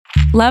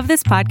Love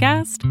this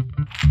podcast?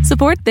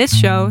 Support this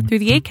show through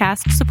the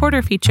Acast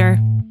supporter feature.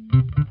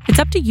 It's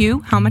up to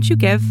you how much you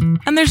give,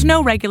 and there's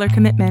no regular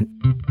commitment.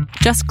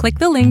 Just click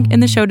the link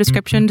in the show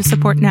description to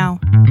support now.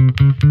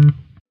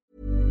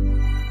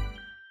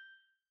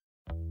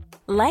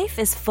 Life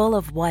is full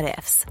of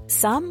what-ifs.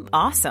 Some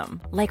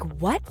awesome, like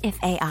what if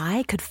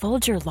AI could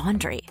fold your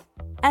laundry?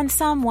 And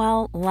some,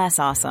 well, less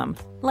awesome,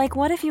 like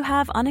what if you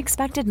have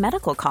unexpected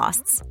medical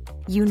costs?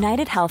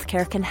 United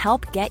Healthcare can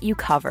help get you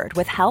covered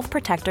with Health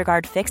Protector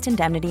Guard fixed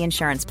indemnity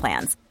insurance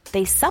plans.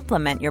 They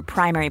supplement your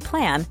primary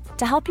plan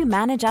to help you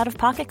manage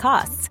out-of-pocket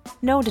costs.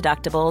 No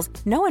deductibles,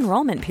 no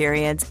enrollment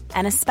periods,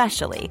 and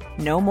especially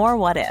no more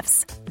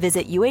what-ifs.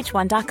 Visit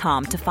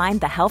uh1.com to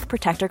find the Health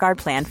Protector Guard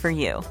plan for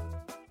you.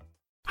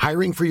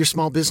 Hiring for your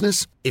small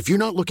business? If you're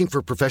not looking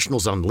for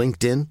professionals on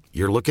LinkedIn,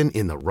 you're looking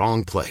in the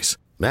wrong place.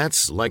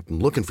 That's like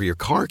looking for your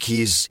car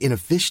keys in a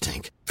fish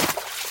tank.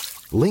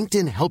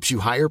 LinkedIn helps you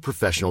hire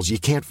professionals you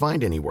can't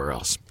find anywhere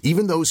else,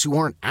 even those who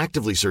aren't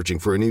actively searching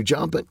for a new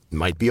job but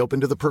might be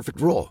open to the perfect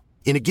role.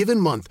 In a given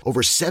month,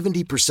 over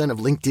 70% of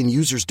LinkedIn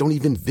users don't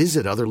even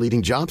visit other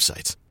leading job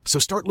sites. So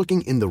start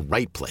looking in the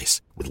right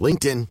place. With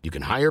LinkedIn, you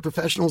can hire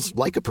professionals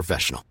like a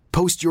professional.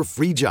 Post your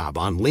free job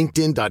on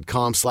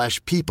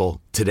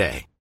linkedin.com/people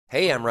today.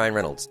 Hey, I'm Ryan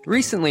Reynolds.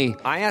 Recently,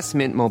 I asked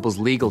Mint Mobile's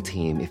legal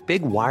team if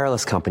big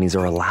wireless companies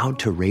are allowed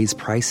to raise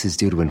prices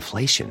due to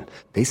inflation.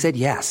 They said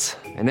yes.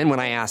 And then when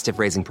I asked if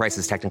raising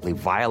prices technically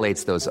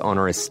violates those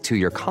onerous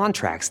two-year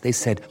contracts, they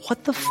said,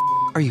 "What the f***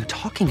 are you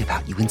talking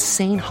about, you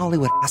insane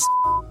Hollywood ass?"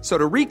 So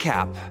to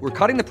recap, we're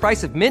cutting the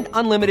price of Mint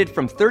Unlimited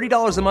from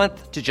 $30 a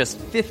month to just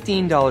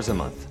 $15 a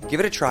month. Give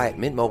it a try at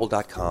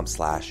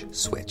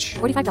mintmobile.com/switch.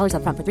 $45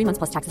 up front for 3 months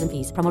plus taxes and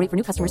fees. Promo rate for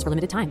new customers for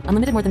limited time.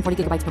 Unlimited more than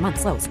 40 gigabytes per month.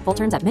 Slows full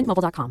terms at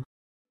mintmobile.com.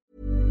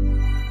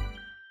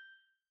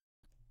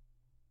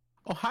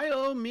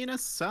 Ohio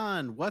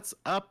Minasan, what's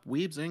up,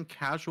 weebs and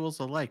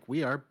casuals alike?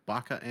 We are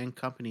Baka and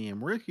Company,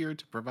 and we're here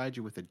to provide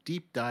you with a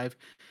deep dive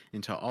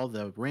into all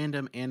the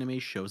random anime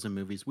shows and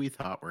movies we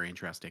thought were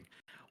interesting.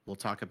 We'll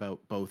talk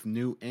about both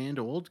new and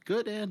old,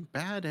 good and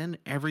bad, and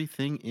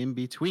everything in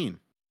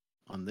between.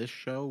 On this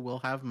show, we'll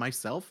have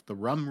myself, the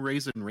Rum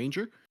Raisin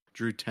Ranger,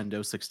 Drew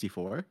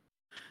Tendo64,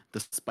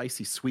 the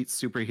Spicy Sweet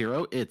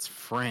Superhero, it's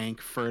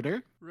Frank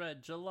Furter,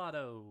 Red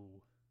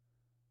Gelato,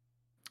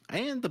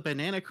 and the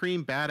Banana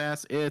Cream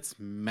Badass, it's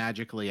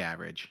Magically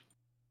Average.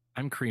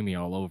 I'm creamy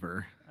all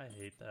over. I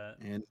hate that.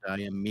 And I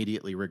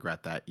immediately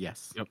regret that,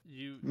 yes. Yep.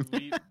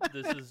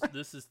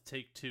 This is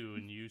take two,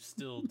 and you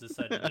still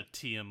decided to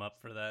tee him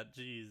up for that.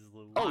 Jeez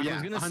Louise. Oh, yeah, I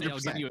was going to say I'll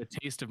 100%. give you a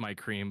taste of my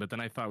cream, but then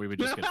I thought we would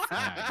just get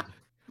flagged.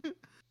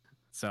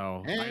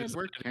 So And I decided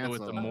we're to go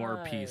with the canceled. more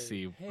I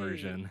PC hate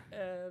version.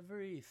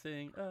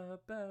 everything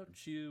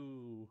about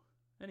you.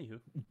 Anywho,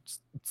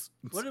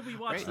 what did we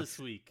watch Right. this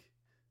week?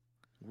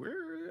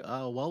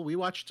 We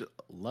watched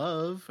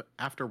Love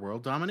After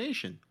World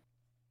Domination.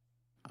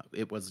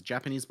 It was a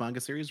Japanese manga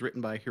series written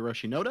by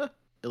Hiroshi Noda,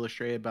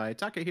 illustrated by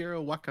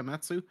Takahiro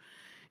Wakamatsu.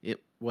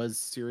 It was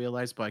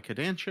serialized by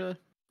Kodansha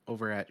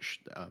over at,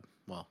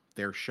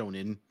 their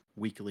Shonen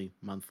Weekly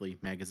Monthly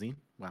magazine.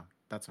 Wow,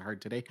 that's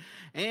hard today.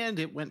 And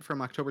it went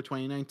from October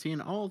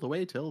 2019 all the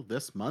way till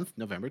this month,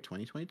 November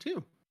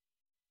 2022.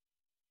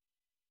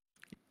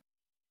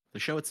 The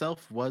show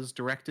itself was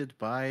directed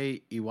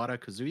by Iwata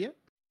Kazuya.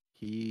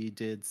 He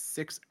did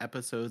 6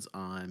 episodes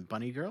on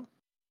Bunny Girl.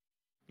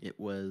 It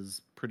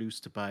was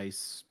produced by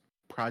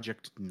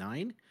Project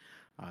 9.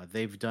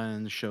 They've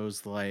done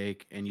shows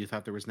like And You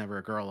Thought There Was Never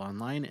a Girl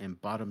Online and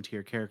Bottom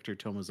Tier Character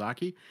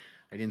Tomozaki.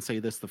 I didn't say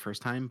this the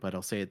first time, but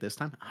I'll say it this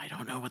time. I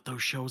don't know what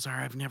those shows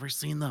are. I've never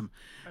seen them.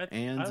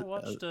 I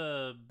watched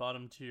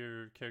bottom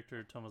tier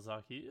character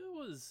Tomozaki. It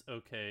was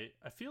okay.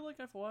 I feel like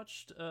I've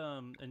watched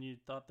And You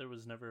Thought There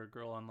Was Never a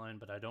Girl Online,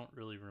 but I don't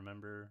really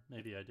remember.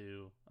 Maybe I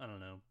do. I don't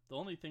know. The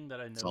only thing that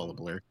I know... It's all a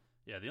blur.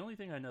 Yeah, the only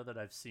thing I know that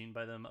I've seen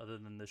by them other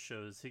than this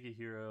show is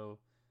Higehiro,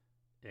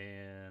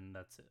 and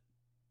that's it.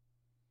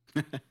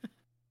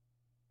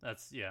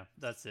 That's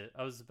it.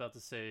 I was about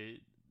to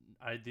say...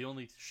 the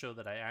only show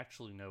that I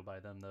actually know by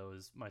them though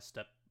is my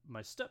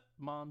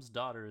stepmom's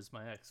daughter is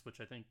my ex,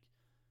 which I think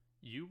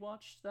you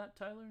watched that,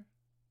 Tyler?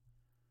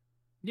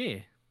 Yeah.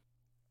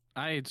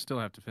 I still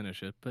have to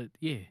finish it, but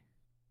yeah.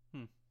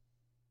 I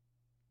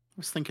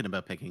was thinking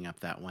about picking up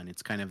that one.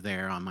 It's kind of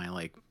there on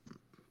my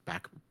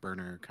back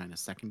burner kind of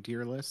second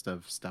tier list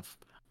of stuff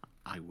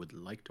I would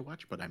like to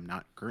watch, but I'm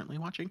not currently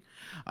watching.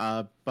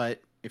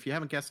 But if you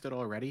haven't guessed it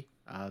already,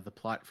 the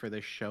plot for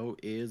this show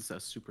is a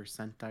Super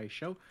Sentai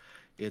show.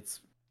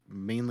 It's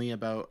mainly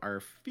about our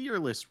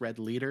fearless red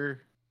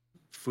leader,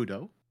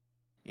 Fudo,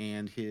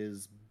 and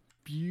his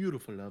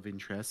beautiful love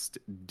interest,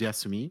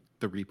 Desumi,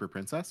 the Reaper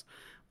Princess,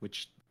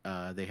 which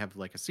they have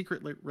a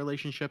secret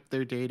relationship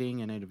they're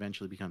dating, and it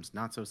eventually becomes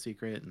not so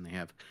secret, and they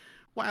have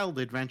wild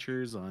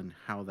adventures on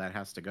how that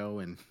has to go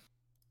and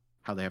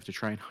how they have to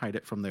try and hide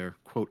it from their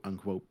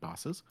quote-unquote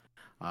bosses.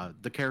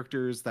 The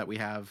characters that we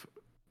have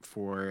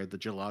for the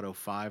Gelato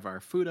 5 are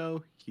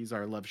Fudo. He's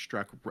our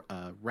love-struck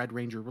Red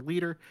Ranger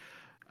leader.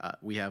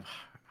 We have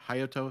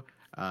Hayato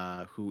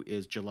who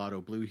is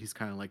Gelato Blue. He's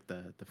kind of like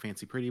the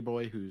fancy pretty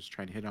boy who's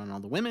trying to hit on all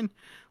the women.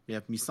 We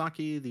have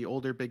Misaki, the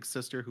older big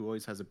sister who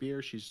always has a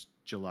beer. She's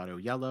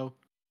Gelato Yellow.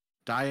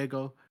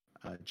 Daigo,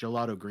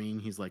 Gelato Green.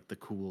 He's like the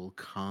cool,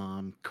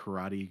 calm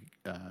karate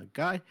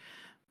guy.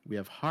 We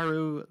have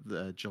Haru,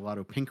 the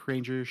Gelato Pink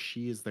Ranger.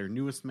 She is their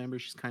newest member.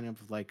 She's kind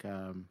of like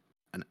an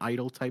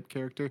idol type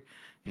character,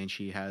 and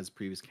she has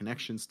previous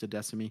connections to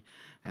Decimi.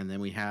 And then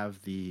we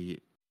have the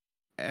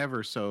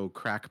ever so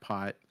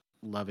crackpot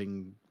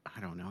loving, I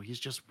don't know, he's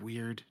just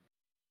weird.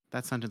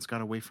 That sentence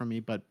got away from me,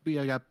 but we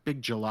got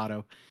Big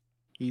Gelato.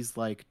 He's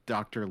like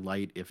Dr.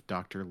 Light if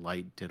Dr.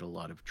 Light did a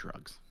lot of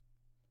drugs.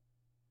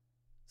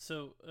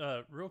 So,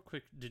 real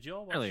quick, did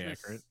y'all watch Fairly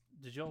this? accurate.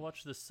 Did y'all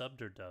watch this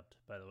subbed or dubbed,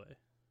 by the way?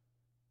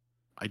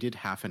 I did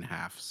half and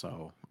half,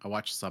 so I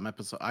watched some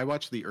episodes. I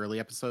watched the early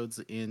episodes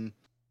in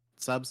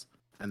subs,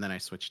 and then I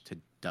switched to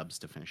dubs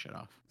to finish it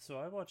off. So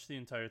I watched the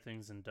entire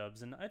things in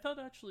dubs, and I thought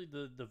actually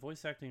the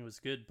voice acting was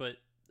good, but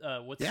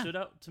what Yeah. stood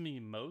out to me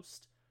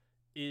most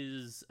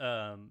is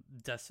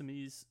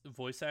Decimi's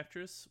voice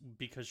actress,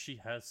 because she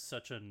has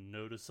such a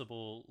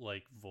noticeable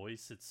like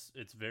voice.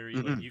 It's very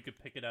like you could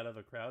pick it out of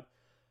a crowd.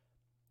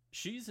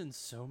 She's in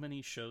so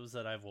many shows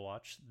that I've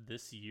watched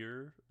this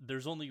year.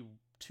 There's only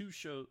 2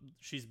 shows.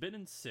 She's been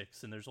in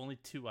 6, and there's only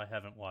 2 I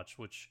haven't watched,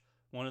 which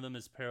one of them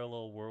is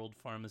Parallel World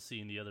Pharmacy,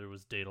 and the other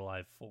was Data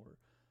Live 4.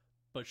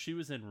 But she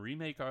was in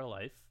Remake Our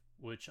Life,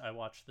 which I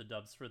watched the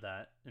dubs for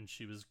that, and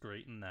she was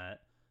great in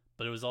that.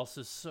 But it was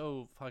also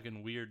so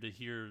fucking weird to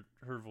hear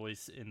her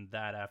voice in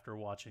that after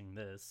watching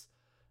this.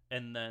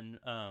 And then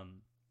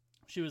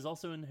she was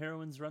also in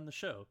Heroines Run the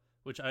Show,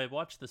 which I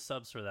watched the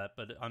subs for that,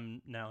 but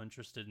I'm now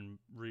interested in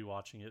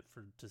rewatching it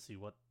to see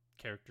what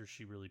character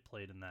she really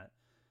played in that.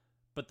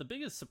 But the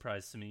biggest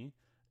surprise to me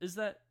is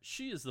that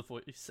she is the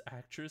voice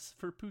actress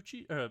for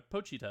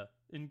Pochita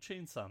in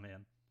Chainsaw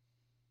Man.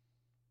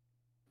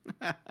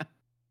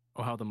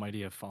 Oh, how the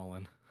mighty have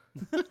fallen.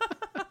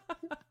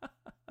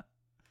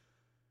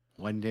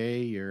 One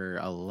day you're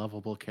a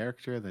lovable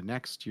character, the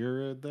next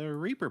you're the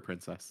Reaper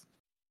Princess.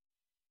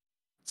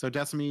 So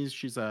Decimi,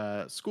 she's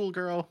a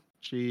schoolgirl.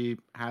 She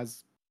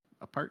has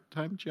a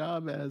part-time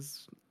job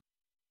as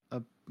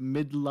a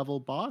mid-level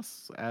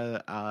boss,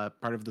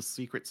 part of the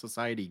secret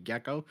society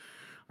Gecko,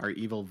 our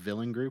evil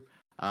villain group.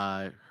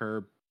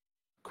 Her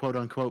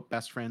quote-unquote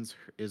best friend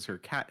is her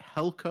cat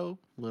Helko,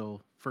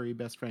 little furry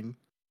best friend.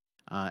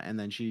 And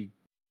then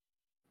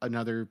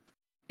another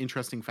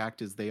interesting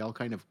fact is they all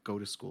kind of go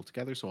to school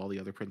together. So all the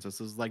other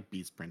princesses, like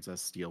Beast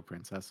Princess, Steel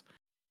Princess,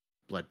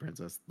 Blood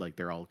Princess, like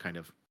they're all kind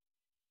of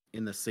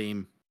in the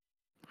same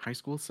high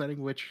school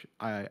setting, which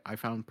I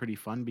found pretty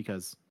fun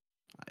because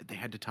they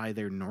had to tie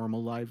their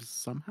normal lives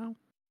somehow.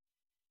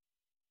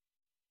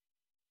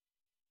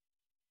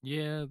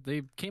 Yeah,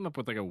 they came up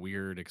with like a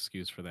weird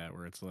excuse for that,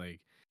 where it's like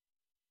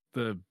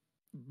the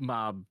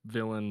mob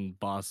villain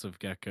boss of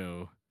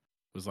Gecko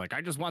was like,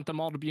 I just want them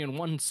all to be in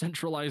one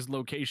centralized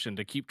location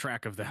to keep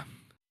track of them.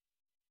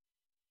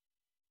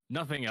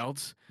 Nothing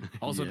else.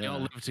 Also, they all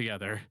Yeah. live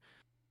together.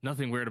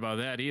 Nothing weird about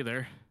that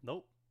either.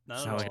 Nope.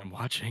 It's Not not at like all. I'm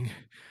watching.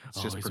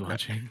 It's just Always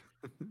watching.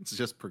 It's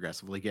just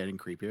progressively getting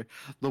creepier.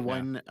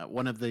 One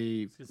of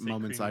the I was gonna say,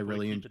 moments creamy I boy,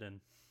 really keep enjoyed. it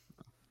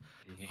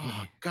in.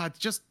 Oh God,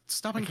 just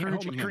stop I can't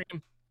hold encouraging my him.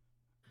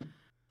 cream.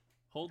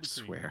 Hold I the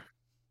cream. swear.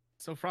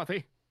 So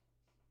frothy.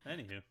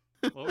 Anywho,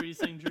 what were you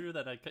saying, Drew,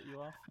 that I cut you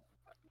off?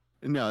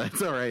 No,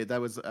 that's all right. I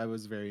was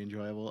very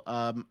enjoyable.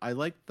 I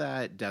like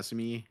that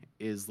Decimi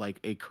is like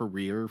a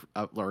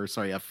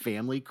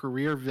family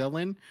career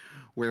villain,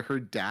 where her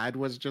dad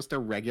was just a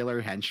regular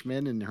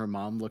henchman, and her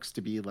mom looks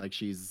to be like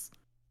she's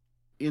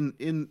in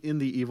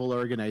the evil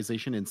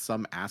organization in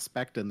some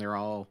aspect, and they're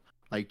all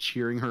like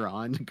cheering her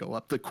on to go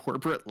up the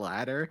corporate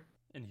ladder.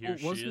 And here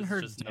she wasn't is,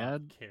 her just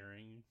dad- not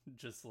caring,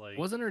 just like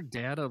Wasn't her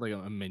dad like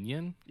a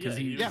minion? Because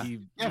Yeah, he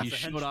yeah. he He's a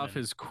showed off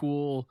henchman.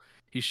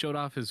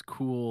 his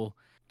cool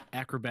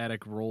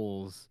acrobatic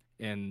rolls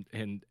and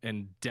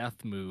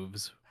death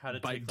moves. how to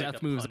By take death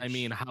like a moves, I punch,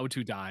 mean how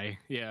to die.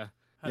 Yeah.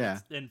 how to- Yeah.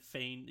 and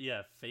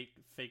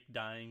fake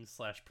dying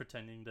 /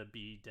 pretending to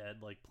be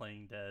dead, like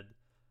playing dead.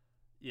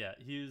 Yeah,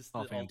 he was the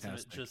Oh, ultimate,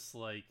 fantastic. just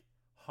like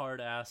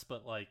hard ass,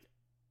 but like,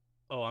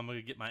 oh, I'm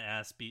gonna get my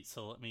ass beat,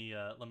 so let me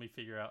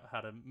figure out how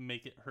to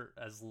make it hurt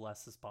as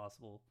less as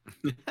possible,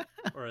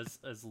 or as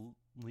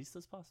least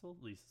as possible.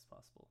 Least as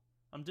possible.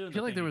 I'm doing. I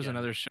feel the like there thing was again.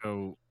 another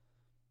show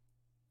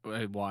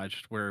I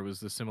watched where it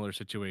was a similar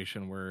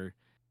situation where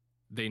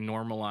they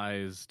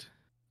normalized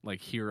like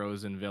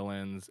heroes and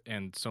villains,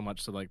 and so much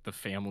so like the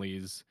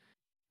families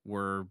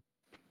were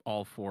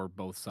all for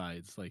both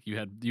sides. Like you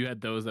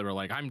had those that were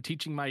like, I'm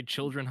teaching my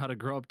children how to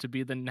grow up to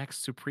be the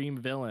next supreme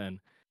villain,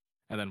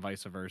 and then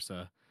vice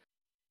versa.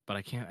 But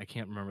I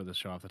can't remember the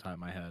show off the top of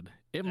my head.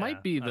 It Yeah,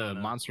 might be I the don't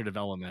know. Monster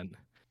Development.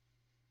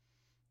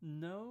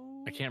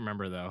 No, I can't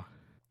remember though.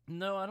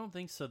 No, I don't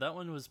think so. That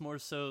one was more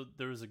so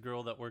there was a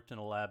girl that worked in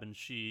a lab, and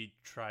she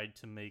tried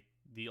to make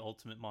the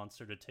ultimate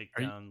monster to take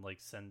Are you- down like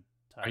Sentai.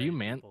 Are you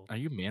people.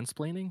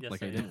 mansplaining? Yes,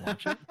 like I I didn't am.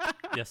 watch it.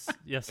 Yes,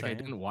 Like I I am.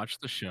 didn't watch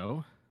the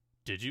show.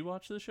 Did you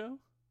watch the show?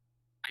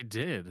 I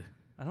did.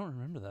 I don't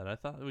remember that. I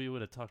thought we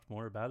would have talked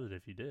more about it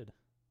if you did.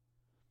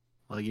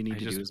 All you need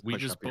to do is we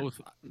push just up your-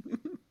 both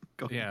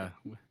Go ahead.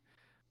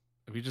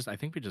 I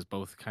think we just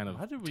both kind of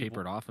Why did we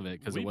tapered off of it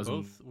because it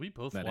wasn't. We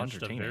both that watched a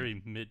entertaining.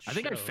 very mid show. I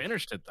think I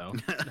finished it though.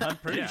 I'm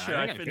pretty Yeah, sure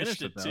I I think I finished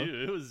finished it it, though.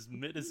 too. It was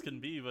mid as can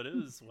be, but it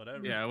was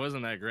whatever. Yeah, it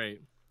wasn't that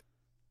great.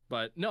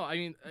 But no, I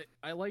mean,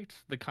 I liked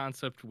the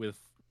concept with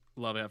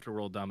Love After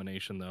World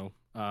Domination though,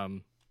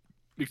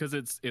 because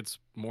it's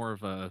more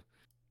of a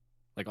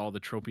like all the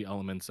tropey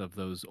elements of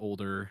those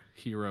older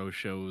hero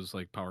shows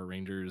like Power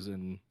Rangers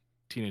and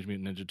Teenage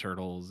Mutant Ninja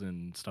Turtles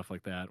and stuff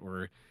like that,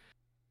 or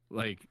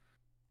like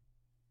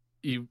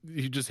you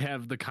just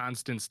have the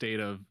constant state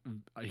of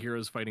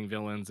heroes fighting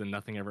villains and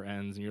nothing ever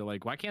ends, and you're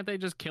like, why can't they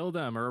just kill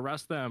them or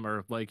arrest them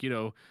or like, you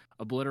know,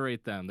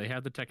 obliterate them? They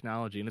have the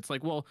technology. And it's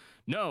like, well,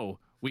 no,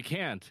 we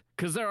can't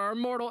because they're our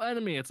mortal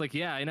enemy. It's like,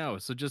 yeah, I know,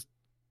 so just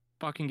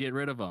fucking get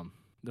rid of them.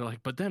 They're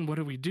like, but then what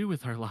do we do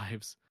with our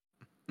lives?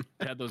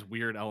 It had those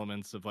weird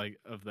elements of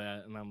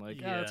that, and I'm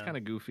like, yeah, that's kind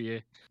of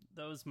goofy.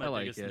 That was my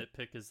biggest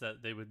nitpick, is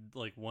that they would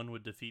like one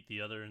would defeat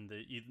the other, and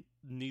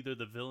neither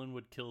the villain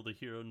would kill the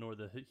hero nor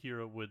the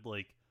hero would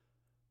like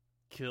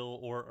kill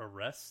or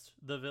arrest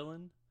the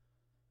villain.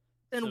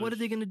 Then what are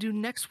they going to do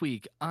next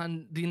week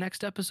on the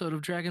next episode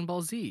of Dragon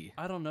Ball Z?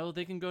 I don't know.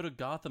 They can go to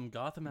Gotham.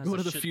 Gotham has go a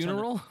to the shit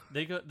funeral.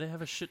 They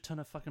have a shit ton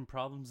of fucking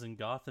problems in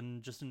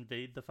Gotham. Just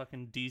invade the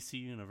fucking DC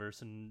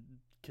universe and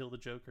kill the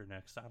Joker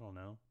next. I don't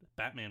know.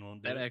 Batman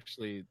won't do that it.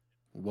 Actually.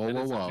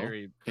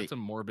 Whoa. That's a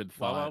morbid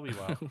thought.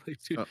 Wow.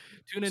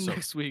 Tune in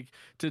next week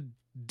to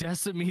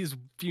Desame's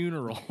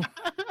funeral.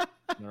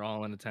 They're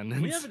all in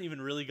attendance. We haven't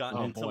even really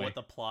gotten into what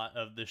the plot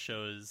of the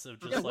show is. Of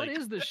just what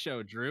is this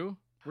show, Drew?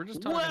 We're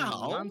just talking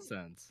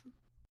nonsense.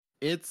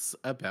 It's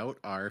about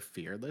our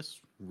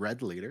fearless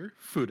red leader,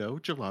 Fudo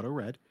Gelato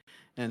Red,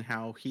 and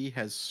how he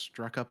has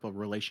struck up a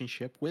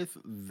relationship with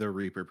the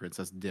Reaper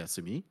Princess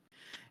Desame,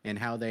 and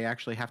how they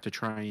actually have to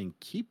try and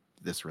keep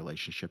this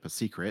relationship a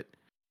secret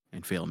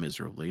and fail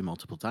miserably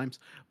multiple times.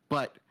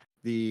 But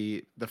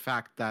the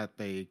fact that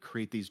they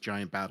create these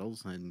giant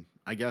battles, and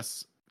I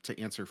guess to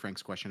answer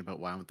Frank's question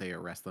about why don't they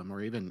arrest them,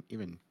 or even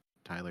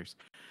Tyler's,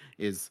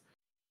 is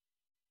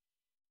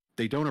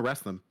they don't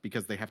arrest them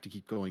because they have to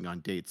keep going on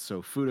dates.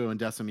 So Fudo and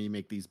Desame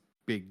make these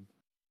big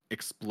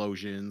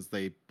explosions.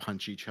 They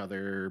punch each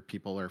other.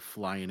 People are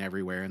flying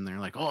everywhere, and they're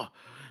like, "Oh,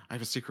 I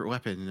have a secret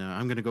weapon.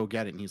 I'm gonna go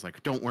get it." And he's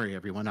like, "Don't worry,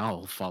 everyone.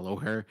 I'll follow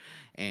her."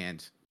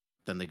 And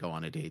then they go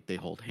on a date. They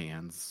hold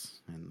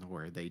hands, and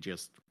where they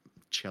just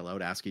chill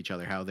out, ask each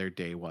other how their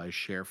day was,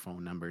 share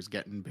phone numbers,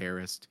 get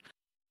embarrassed,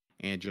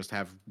 and just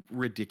have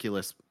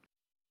ridiculous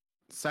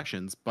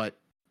sessions. But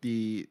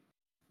the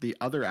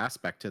other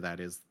aspect to that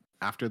is,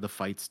 after the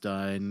fight's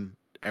done,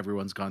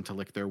 everyone's gone to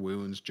lick their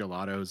wounds.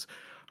 Gelatos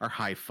are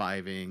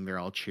high-fiving. They're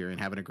all cheering,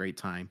 having a great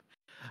time.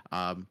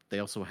 They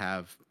also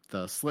have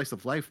the slice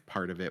of life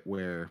part of it,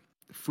 where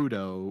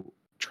Fudo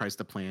tries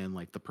to plan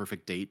like the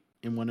perfect date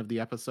in one of the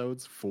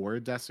episodes for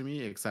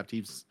Desame, except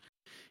he's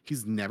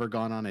never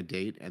gone on a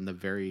date, and the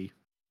very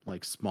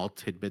like small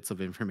tidbits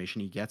of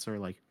information he gets are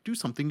like, do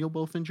something you'll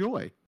both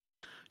enjoy.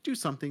 Do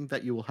something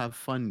that you will have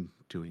fun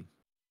doing.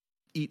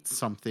 Eat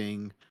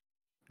something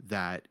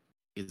that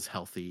is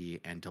healthy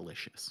and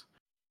delicious.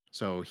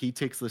 So he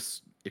takes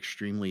this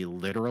extremely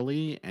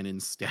literally, and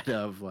instead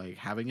of like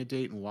having a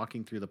date and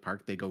walking through the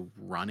park, they go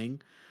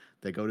running.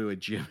 They go to a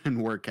gym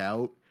and work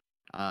out,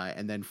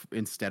 and then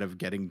instead of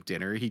getting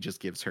dinner, he just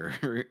gives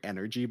her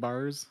energy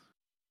bars.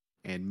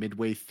 And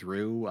midway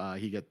through,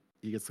 he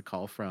gets a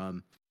call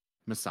from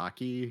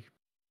Misaki,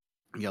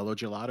 Yellow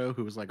Gelato,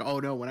 who was like, "Oh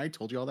no, when I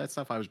told you all that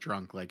stuff, I was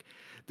drunk. Like,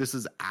 this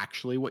is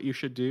actually what you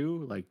should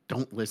do. Like,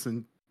 don't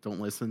listen.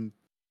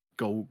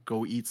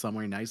 Go eat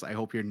somewhere nice. I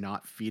hope you're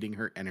not feeding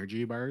her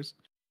energy bars."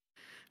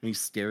 And he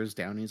stares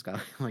down, and he's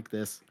got like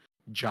this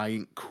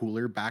giant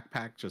cooler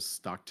backpack just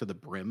stocked to the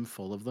brim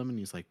full of them, and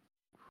he's like,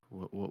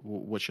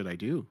 what should I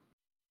do?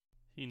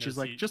 She's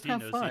like, just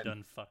have fun. He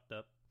done fucked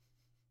up.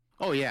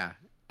 Oh yeah.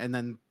 And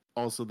then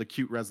also the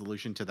cute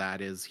resolution to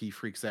that is he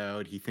freaks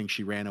out. He thinks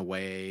she ran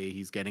away.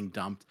 He's getting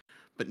dumped.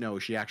 But no,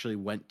 she actually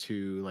went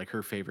to like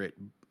her favorite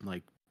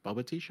like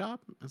boba tea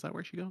shop. Is that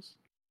where she goes?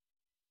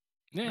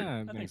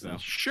 Yeah, I think so.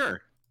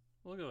 Sure.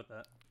 We'll go with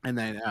that. And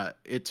then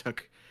it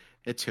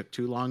took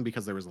too long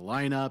because there was a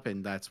lineup,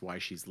 and that's why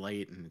she's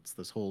late. And it's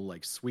this whole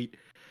like sweet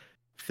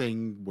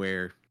thing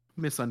where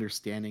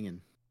misunderstanding,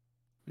 and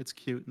it's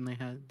cute, and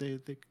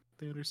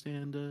they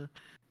understand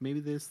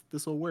maybe this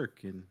will work,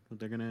 and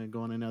they're gonna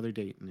go on another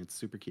date, and it's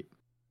super cute.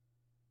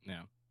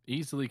 Yeah,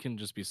 easily can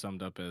just be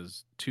summed up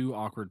as two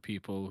awkward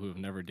people who have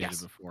never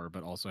dated before,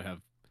 but also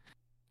have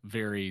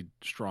very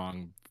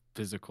strong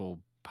physical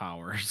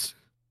powers.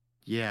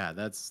 Yeah,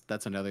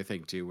 that's another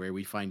thing too, where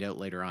we find out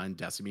later on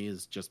Desame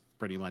is just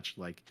pretty much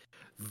like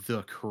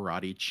the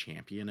karate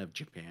champion of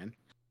Japan,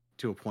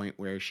 to a point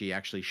where she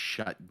actually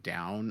shut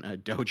down a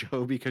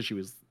dojo because she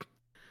was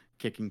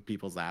kicking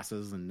people's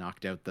asses and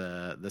knocked out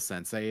the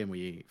sensei, and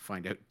we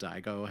find out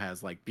Daigo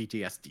has like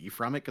PTSD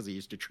from it because he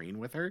used to train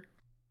with her.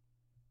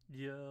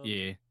 Yeah.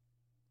 Yeah.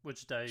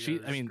 Which Daigo She-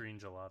 is Green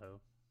Gelato.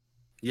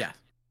 Yeah.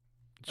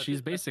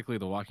 She's basically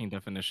the walking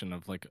definition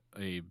of like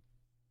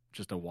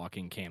just a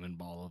walking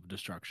cannonball of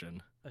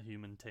destruction. A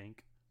human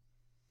tank.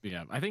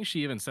 Yeah, I think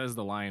she even says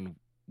the line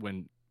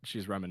when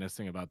she's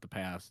reminiscing about the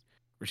past,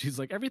 where she's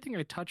like, "Everything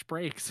I touch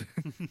breaks."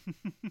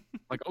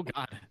 Like, oh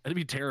god, it'd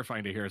be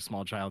terrifying to hear a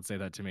small child say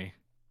that to me.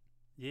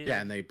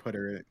 Yeah, and they put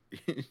her.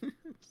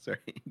 Sorry,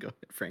 go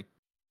ahead, Frank.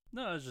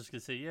 No, I was just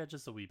gonna say, yeah,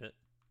 just a wee bit.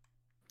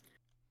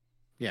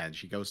 Yeah, and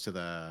she goes to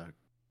the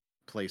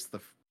place, the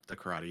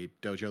karate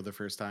dojo the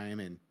first time,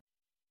 and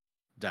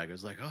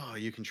Daigo's like, "Oh,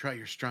 you can try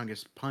your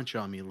strongest punch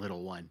on me,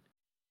 little one."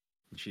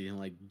 And she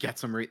like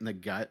gets him right in the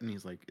gut, and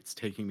he's like, "It's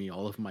taking me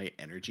all of my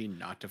energy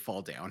not to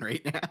fall down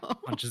right now."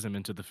 Punches him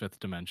into the fifth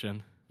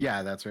dimension.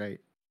 Yeah, that's right.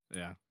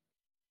 Yeah,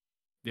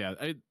 yeah.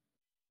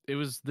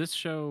 This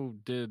show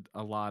did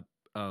a lot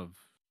of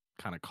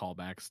kind of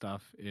callback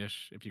stuff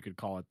ish, if you could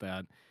call it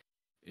that.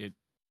 It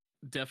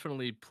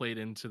definitely played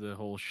into the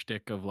whole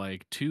shtick of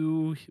like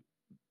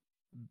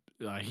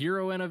a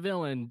hero and a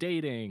villain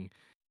dating.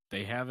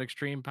 They have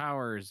extreme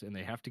powers and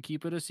they have to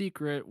keep it a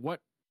secret.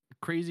 What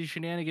crazy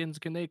shenanigans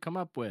can they come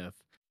up with?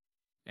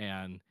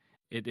 And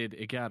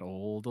it got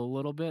old a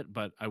little bit,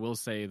 but I will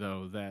say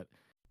though that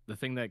the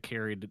thing that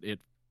carried it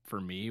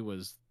for me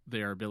was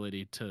their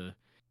ability to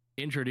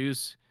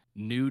introduce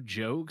new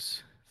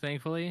jokes,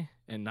 thankfully,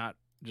 and not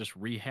just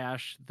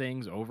rehash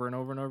things over and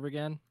over and over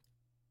again.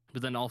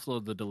 But then also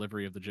the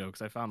delivery of the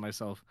jokes. I found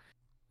myself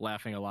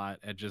laughing a lot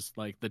at just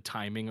like the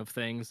timing of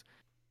things.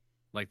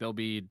 Like they'll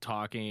be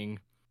talking,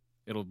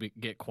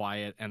 get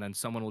quiet, and then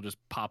someone will just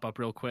pop up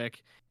real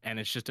quick, and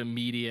it's just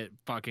immediate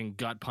fucking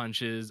gut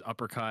punches,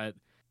 uppercut,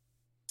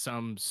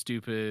 some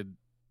stupid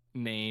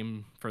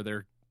name for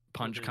their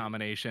punch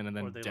combination, and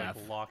then or they death.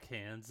 like lock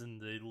hands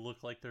and they look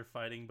like they're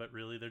fighting, but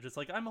really they're just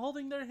like, I'm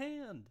holding their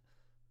hand.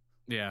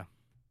 Yeah.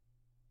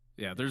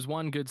 There's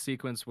one good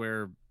sequence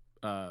where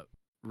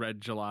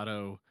Red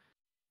Gelato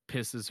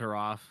pisses her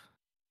off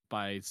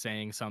by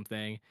saying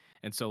something,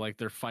 and so like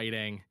they're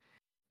fighting,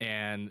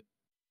 and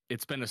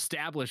it's been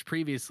established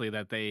previously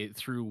that they,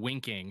 through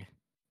winking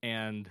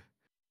and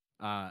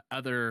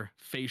other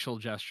facial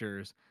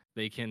gestures,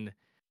 they can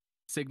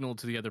signal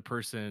to the other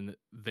person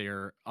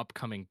their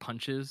upcoming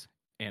punches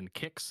and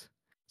kicks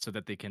so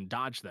that they can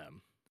dodge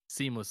them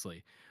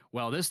seamlessly.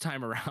 Well, this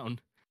time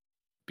around,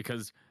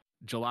 because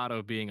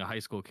Gelato being a high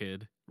school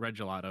kid, Red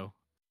Gelato,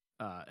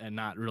 and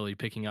not really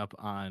picking up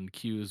on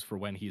cues for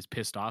when he's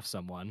pissed off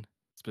someone,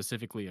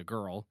 specifically a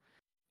girl,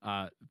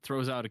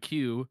 throws out a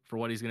cue for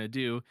what he's going to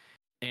do,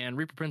 and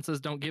Reaper Princess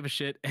don't give a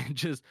shit and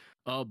just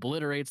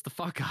obliterates the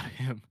fuck out of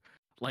him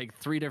like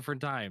 3 different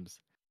times,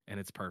 and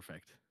it's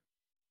perfect.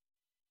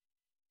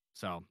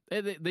 So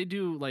they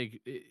do,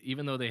 like,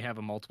 even though they have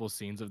multiple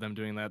scenes of them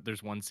doing that,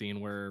 there's one scene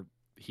where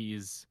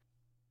he's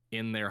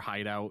in their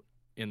hideout,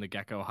 in the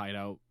Gecko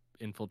hideout,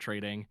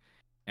 infiltrating,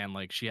 and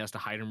like she has to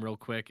hide him real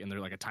quick, and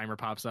there's like a timer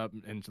pops up,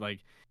 and like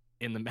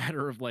in the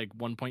matter of like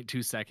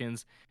 1.2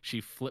 seconds, she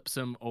flips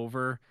him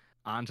over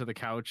onto the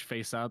couch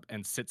face up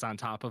and sits on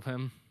top of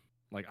him,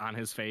 like on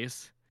his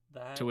face.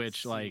 That to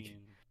which scene. Like,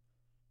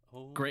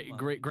 oh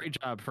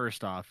great job.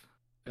 First off,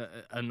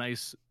 a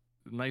nice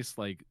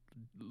like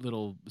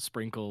little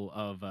sprinkle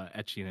of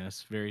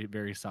etchiness, very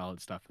very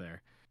solid stuff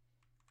there.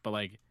 But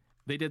like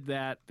they did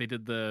that, they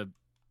did the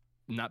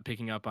not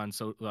picking up on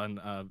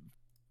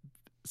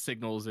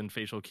signals and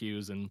facial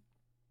cues and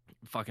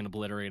fucking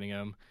obliterating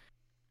him.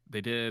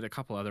 They did a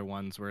couple other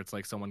ones where it's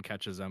like someone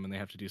catches them and they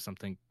have to do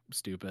something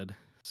stupid.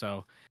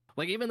 So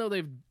like even though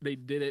they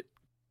did it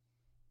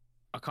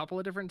a couple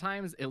of different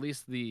times, at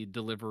least the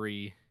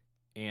delivery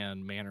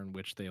and manner in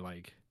which they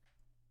like,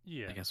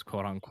 I guess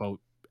quote unquote,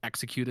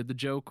 executed the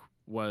joke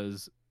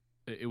was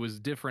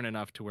different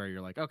enough to where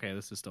you're like, okay,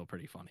 this is still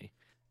pretty funny.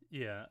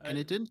 Yeah, and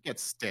it didn't get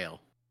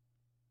stale.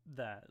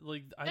 That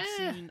like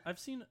I've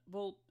seen.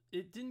 Well,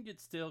 it didn't get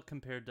stale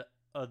compared to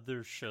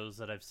other shows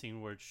that I've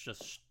seen where it's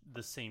just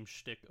the same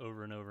shtick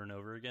over and over and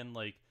over again.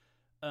 Like,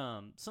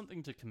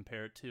 something to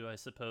compare it to, I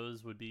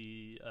suppose, would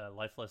be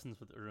Life Lessons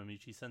with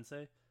Uromichi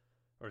Sensei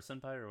or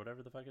Senpai or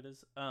whatever the fuck it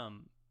is.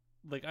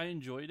 Like I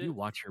enjoyed it. You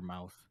watch your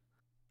mouth.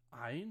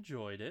 I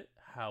enjoyed it.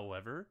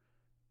 However,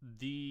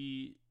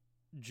 the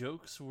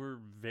jokes were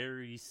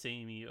very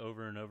samey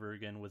over and over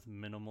again with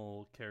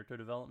minimal character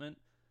development.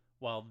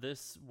 While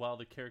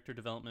the character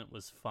development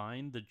was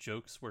fine, the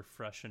jokes were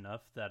fresh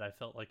enough that I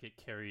felt like it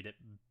carried it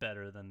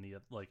better than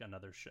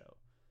another show.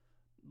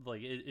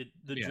 Like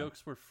the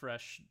jokes were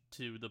fresh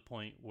to the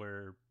point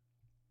where,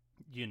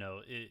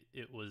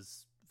 it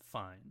was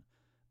fine.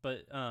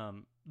 But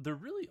there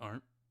really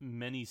aren't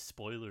many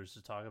spoilers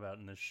to talk about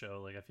in this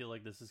show. Like I feel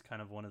like this is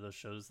kind of one of those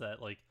shows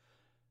that like,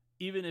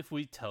 even if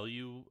we tell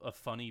you a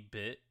funny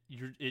bit,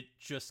 it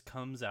just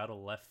comes out of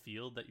left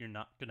field that you're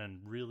not gonna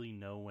really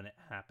know when it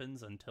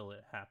happens until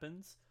it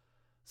happens.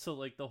 So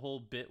like the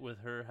whole bit with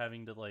her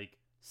having to like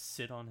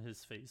sit on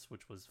his face,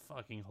 which was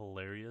fucking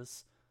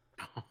hilarious.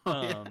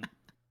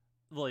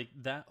 Like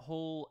that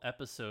whole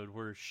episode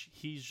where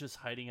he's just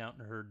hiding out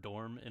in her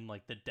dorm and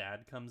like the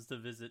dad comes to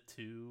visit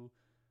too.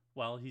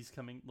 while he's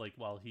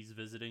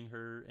visiting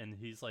her, and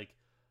he's like,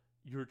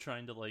 "You're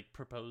trying to like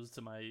propose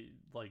to my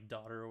like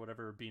daughter or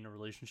whatever, or be in a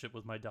relationship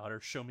with my daughter.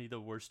 Show me the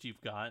worst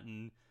you've got."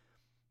 And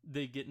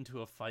they get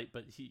into a fight,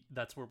 but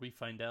that's where we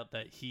find out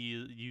that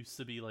he used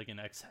to be like an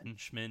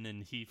ex-henchman,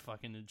 and he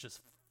fucking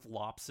just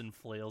flops and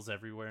flails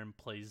everywhere and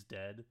plays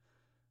dead.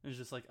 And it's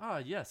just like,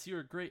 yes, you're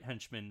a great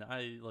henchman.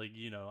 I like,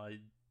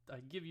 I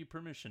give you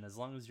permission as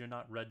long as you're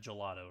not Red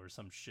Gelato or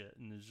some shit.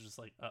 And it's just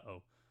like,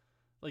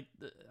 like,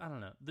 I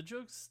don't know. The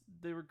jokes,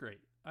 they were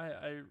great.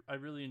 I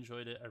really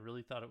enjoyed it. I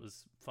really thought it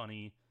was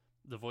funny.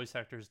 The voice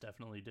actors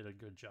definitely did a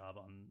good job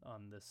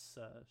on this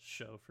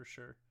show for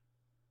sure.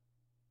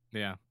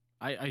 Yeah.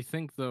 I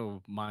think,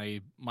 though,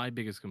 my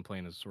biggest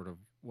complaint is sort of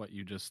what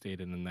you just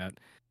stated, in that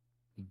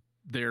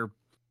there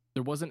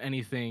wasn't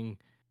anything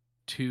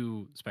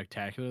too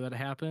spectacular that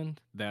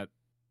happened that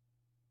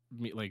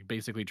like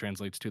basically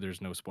translates to there's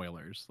no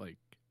spoilers. Like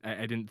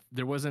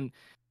there wasn't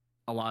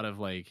a lot of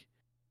like,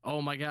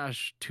 oh my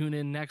gosh, tune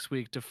in next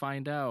week to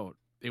find out.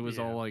 It was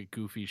all like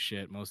goofy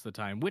shit most of the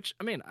time, which,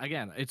 I mean,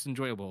 again, it's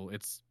enjoyable.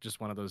 It's just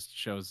one of those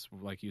shows,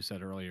 like you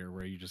said earlier,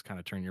 where you just kind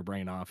of turn your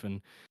brain off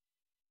and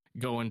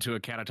go into a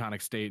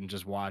catatonic state and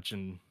just watch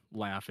and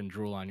laugh and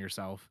drool on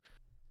yourself.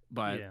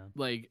 But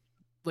like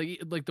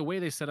the way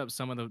they set up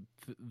some of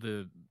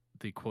the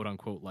quote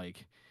unquote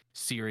like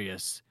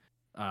serious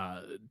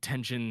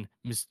tension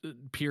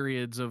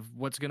periods of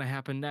what's going to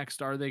happen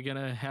next. Are they going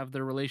to have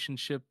their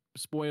relationship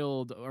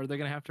spoiled? Are they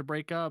going to have to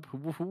break up?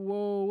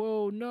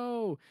 Whoa,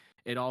 no.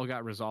 It all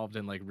got resolved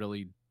in like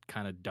really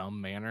kind of dumb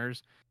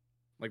manners.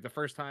 Like the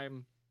first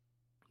time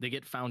they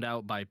get found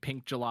out by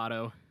Pink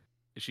Gelato,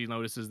 she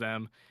notices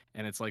them,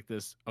 and it's like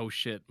this oh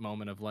shit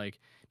moment of like,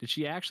 did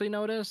she actually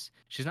notice?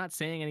 She's not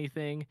saying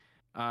anything.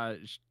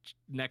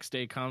 Next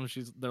day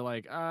comes, they're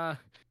like,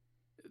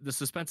 the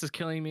suspense is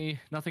killing me.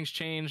 Nothing's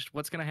changed.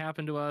 What's going to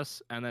happen to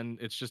us? And then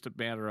it's just a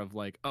matter of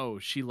like, oh,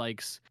 she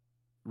likes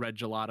Red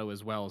Gelato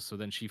as well. So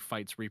then she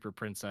fights Reaper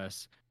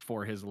Princess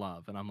for his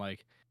love. And I'm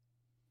like,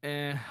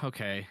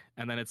 okay.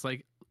 And then it's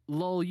like,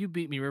 lol, you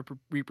beat me,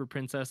 Reaper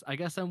Princess. I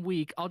guess I'm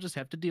weak. I'll just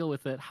have to deal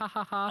with it. Ha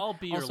ha ha. I'll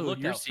be your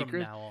lookout from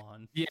now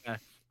on. Yeah,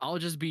 I'll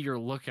just be your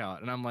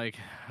lookout. And I'm like,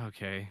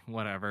 okay,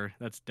 whatever.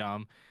 That's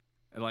dumb.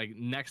 Like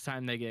next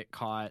time they get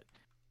caught,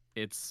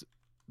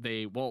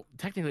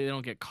 technically they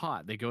don't get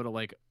caught. They go to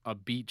like a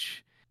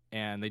beach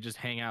and they just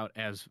hang out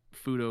as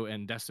Fudo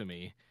and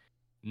Decimi,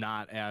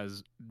 not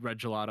as Red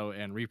Gelato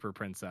and Reaper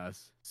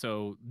Princess.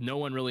 So no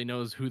one really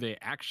knows who they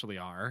actually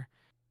are.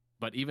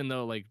 But even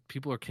though like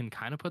people can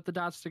kind of put the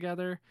dots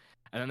together,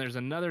 and then there's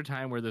another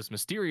time where this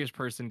mysterious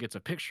person gets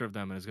a picture of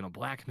them and is going to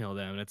blackmail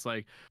them. And it's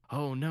like,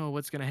 oh no,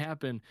 what's going to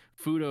happen?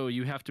 Fudo,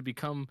 you have to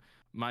become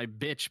my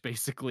bitch,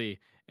 basically.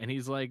 And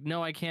he's like,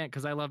 no, I can't,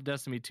 because I love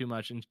Decimi too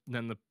much. And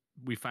then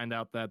we find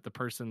out that the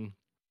person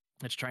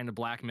that's trying to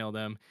blackmail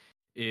them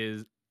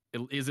is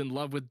in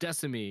love with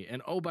Decimi.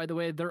 And oh, by the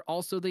way, they're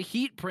also the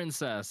Heat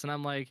Princess. And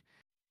I'm like,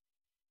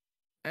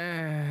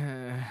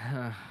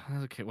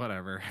 okay,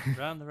 whatever.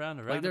 Round and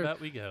roundabout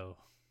we go.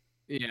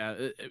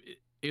 Yeah,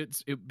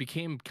 it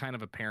became kind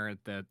of apparent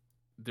that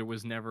there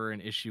was never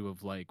an issue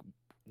of like,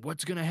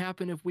 what's gonna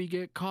happen if we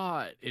get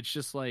caught? It's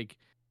just like,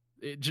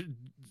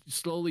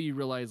 slowly you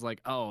realize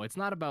like, oh, it's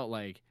not about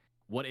like,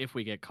 what if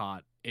we get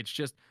caught? It's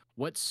just,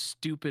 what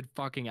stupid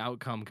fucking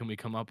outcome can we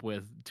come up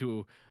with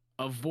to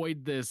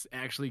avoid this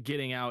actually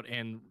getting out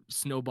and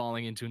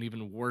snowballing into an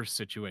even worse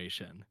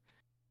situation?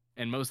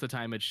 And most of the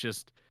time it's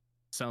just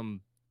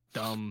some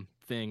dumb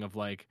thing of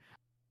like,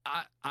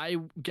 I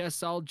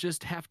guess I'll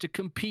just have to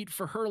compete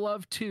for her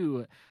love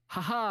too.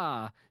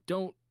 Haha,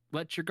 don't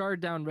let your guard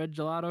down, Red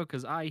Gelato,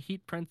 because I,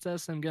 Heat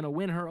Princess, am going to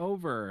win her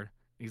over.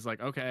 He's like,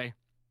 okay.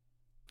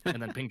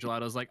 And then Pink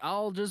Gelato's like,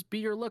 I'll just be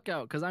your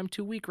lookout because I'm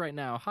too weak right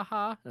now.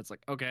 Haha. It's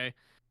like, okay.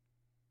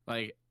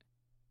 Like,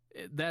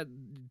 that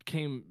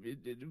came,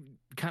 it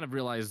kind of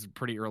realized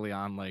pretty early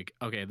on, like,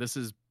 okay, this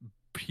is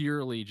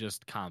purely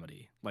just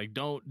comedy. Like,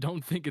 don't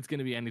think it's going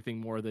to be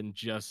anything more than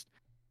just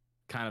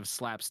kind of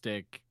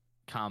slapstick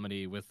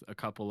comedy with a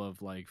couple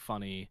of like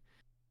funny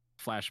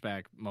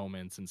flashback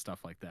moments and stuff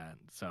like that.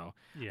 So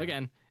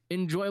again,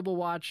 enjoyable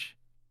watch.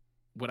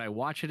 Would I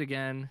watch it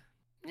again?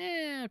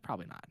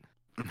 Probably not.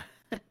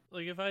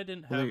 Like if I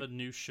didn't have a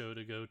new show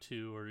to go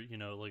to, or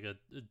like a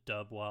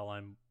dub while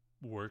I'm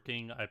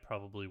working, I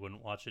probably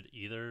wouldn't watch it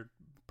either.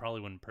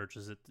 Probably wouldn't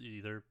purchase it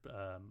either.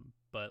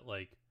 But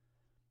like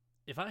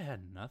if I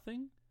had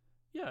nothing,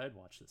 I'd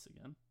watch this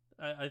again.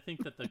 I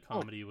think that the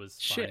comedy was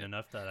fine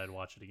enough that I'd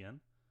watch it again.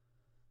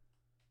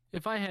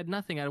 If I had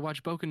nothing, I'd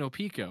watch Boku no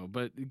Pico,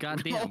 but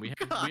goddamn, we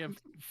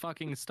have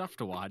fucking stuff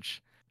to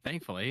watch,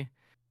 thankfully.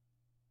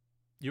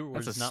 Your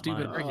words, that's a not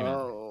stupid mine. argument.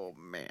 Oh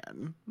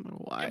man,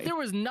 why? If there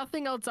was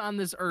nothing else on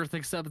this earth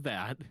except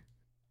that,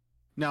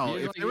 no,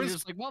 if there was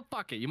just like, well,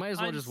 fuck it, you might as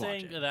well I'm just watch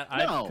saying it. That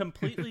I've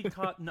completely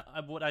caught. No,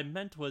 what I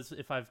meant was,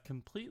 if I've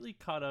completely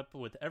caught up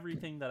with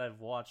everything that I've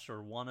watched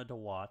or wanted to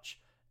watch,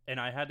 and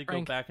I had to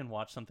go back and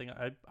watch something,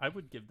 I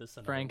would give this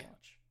another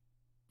watch.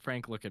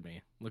 Frank, look at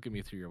me. Look at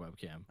me through your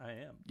webcam. I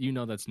am. You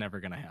know that's never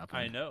gonna happen.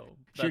 I know.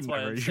 You're That's why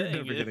never- I'm you're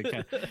saying never it.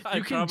 gonna catch- I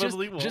You can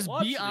probably won't just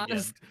watch be it again.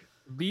 honest.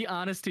 Be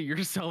honest to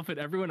yourself and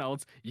everyone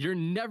else. You're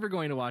never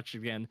going to watch it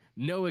again.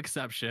 No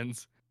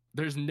exceptions.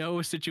 There's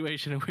no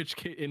situation in which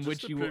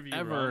Just to you will prove you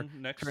ever wrong,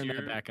 next turn year,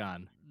 that back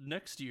on.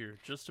 Next year,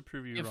 just to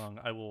prove you If- wrong,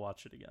 I will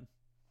watch it again.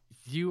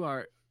 You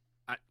are.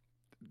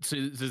 So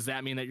does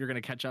that mean that you're going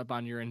to catch up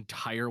on your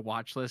entire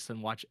watch list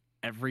and watch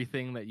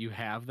everything that you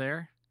have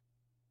there?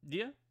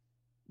 Yeah.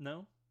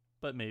 No,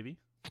 but maybe.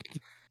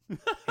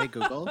 Hey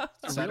Google,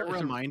 set a real-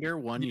 reminder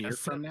 1 year Yes,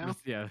 from now.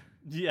 Yeah.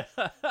 Yeah.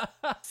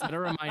 Set a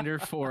reminder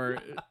for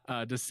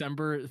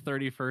December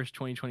 31st,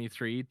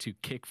 2023 to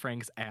kick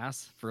Frank's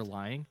ass for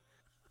lying.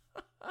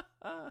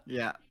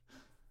 Yeah,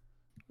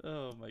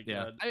 Oh my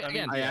Yeah. god. I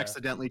yeah.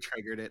 accidentally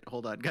triggered it.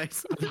 Hold on,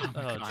 guys. Oh,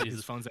 Oh, his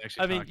Jesus. phone's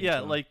actually I mean, talking yeah,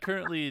 to him. like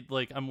currently,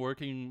 like I'm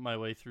working my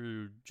way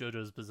through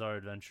JoJo's Bizarre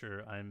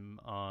Adventure. I'm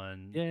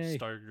on Yay.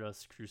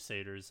 Stardust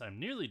Crusaders. I'm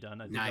nearly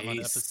done. I think I'm on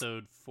Nice.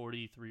 episode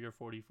 43 or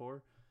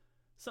 44,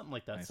 something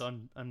like that. Nice. So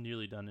I'm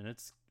nearly done, and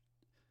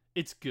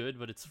it's good,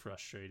 but it's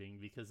frustrating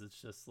because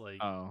it's just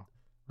like Oh.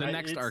 The I-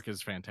 next it's- arc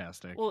is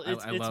fantastic. well,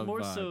 it's I love,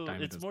 more so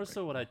Diamond it's is more great.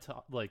 so what I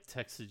like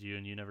texted you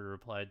and you never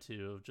replied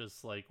to. Of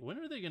just like when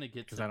are they gonna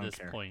get 'Cause to I don't this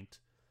care. point?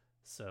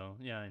 So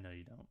yeah, I know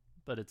you don't,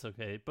 but it's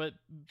okay. But 'Cause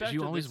back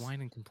you to always this...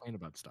 whine and complain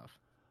about stuff.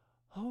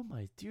 Oh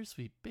my dear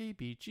sweet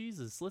baby,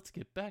 Jesus! Let's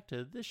get back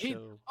to this Hey,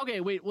 show. Okay,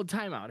 wait. Well,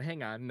 time out.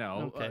 Hang on.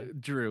 No, Okay.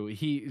 Drew.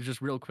 He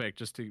just real quick,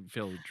 just to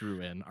fill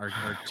Drew in, our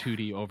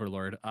 2D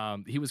overlord.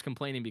 He was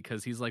complaining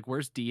because he's like,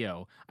 "Where's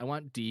Dio? I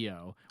want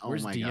Dio. Oh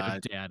Where's my Dio,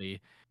 God.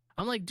 Daddy?"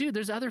 I'm like, "Dude,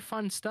 there's other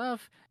fun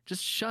stuff.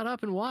 Just shut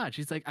up and watch."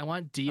 He's like, "I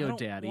want Dio,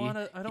 Daddy. I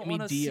don't Give me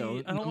want to Dio.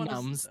 see. I don't want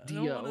Mums, to. I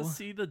don't want Dio." to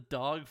see the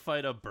dog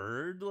fight a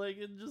bird. Like,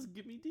 and just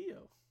give me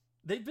Dio.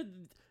 They've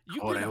been.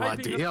 You've Oh, been I want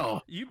hyping Dio.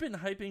 Up, you've been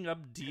hyping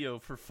up Dio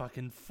for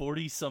fucking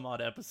 40 some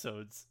odd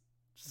episodes.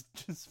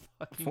 Just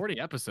fucking 40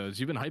 episodes.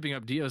 You've been hyping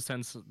up Dio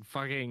since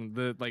fucking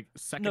the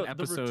second no,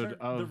 episode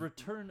the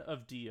return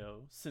of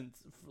Dio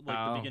since like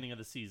Oh. the beginning of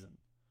the season.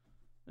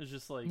 It's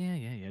just like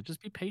Yeah.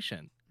 Just be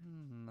patient.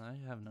 I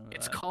have none of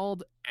It's that.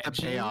 called The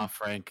edging. payoff,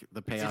 Frank. The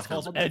It's payoff.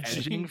 called is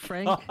edging,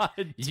 Frank.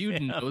 God You'd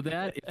damn know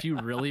that if you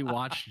really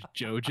watched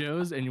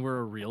JoJo's and you were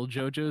a real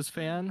JoJo's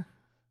fan.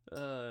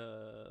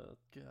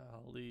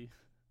 Golly.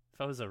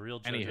 If I was a real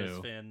JoJo's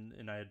Anywho. fan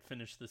and I had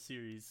finished the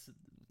series,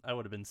 I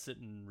would have been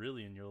sitting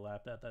really in your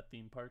lap at that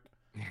theme park.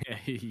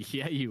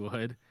 Yeah, you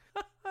would.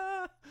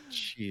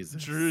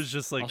 Jesus. Drew's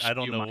just like, I'll I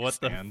don't show you know my what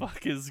stand. the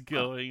fuck is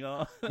going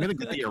on. I'm gonna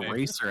get the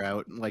eraser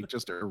out and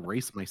just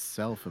erase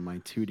myself and my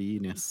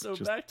 2D-ness. So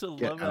Just back to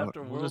get Love out.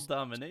 After We'll World just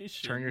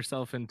Domination. Turn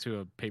yourself into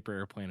a paper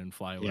airplane and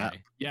fly away. Yeah.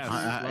 Yes. If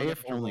Love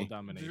After only. World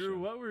Domination. Drew,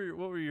 what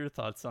were your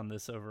thoughts on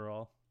this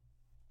overall?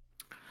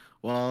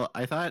 Well,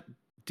 I thought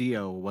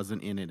Dio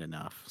wasn't in it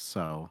enough,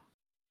 so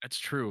That's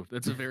true.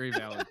 That's a very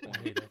valid I point.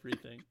 hate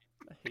everything.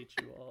 I hate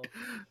you all.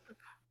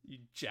 You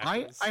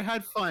I jackals.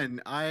 had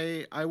fun.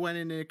 I went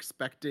in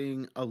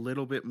expecting a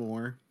little bit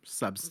more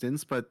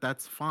substance, but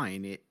that's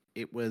fine.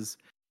 It was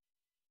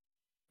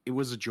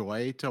a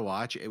joy to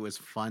watch. It was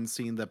fun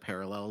seeing the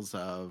parallels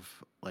of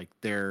like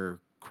their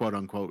quote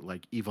unquote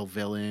like evil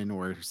villain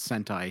or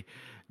Sentai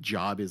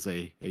job is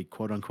a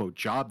quote unquote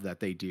job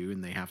that they do,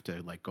 and they have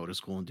to like go to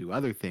school and do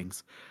other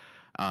things.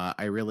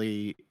 I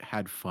really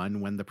had fun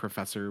when the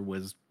professor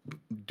was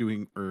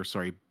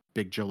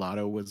Big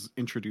Gelato was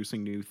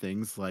introducing new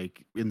things.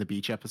 Like in the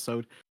beach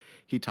episode,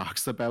 he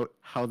talks about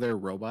how their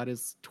robot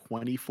is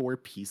 24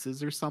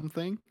 pieces or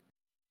something.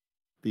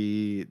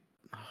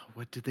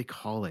 What did they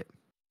call it?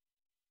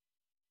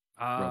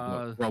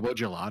 Robo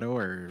Gelato,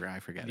 or I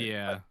forget it.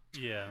 Yeah.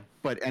 Yeah.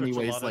 But For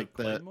anyways, Gelato like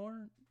the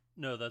Claymore?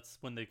 No, that's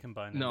when they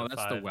combine. No, into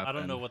that's the 5. I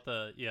don't know weapon. what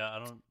the I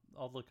don't.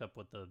 I'll look up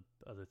what the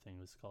other thing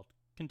was called.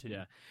 Continue.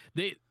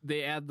 Yeah.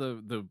 They add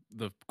the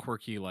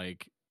quirky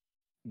like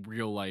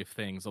real life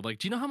things of like,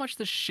 do you know how much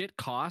this shit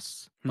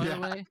costs, by the Yeah.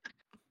 way?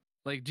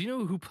 Like, do you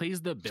know who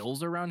pays the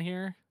bills around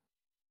here?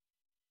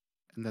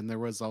 And then there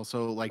was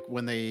also like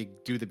when they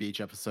do the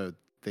beach episode,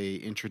 they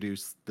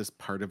introduce this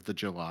part of the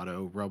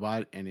Gelato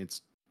robot, and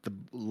it's the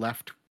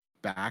left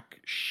back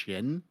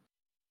shin.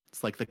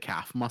 It's like the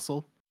calf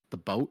muscle, the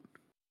boat.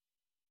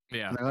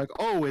 Yeah. And they're like,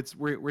 "Oh,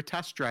 we're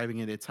test driving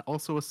it. It's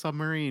also a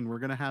submarine. We're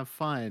gonna have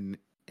fun."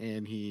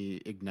 And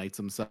he ignites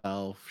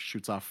himself,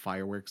 shoots off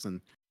fireworks, and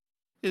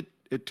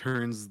it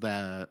turns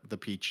the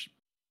peach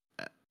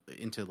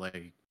into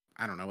like,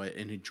 I don't know,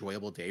 an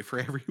enjoyable day for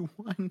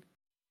everyone.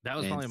 That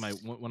was And probably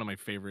one of my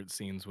favorite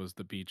scenes was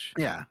the beach.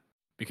 Yeah.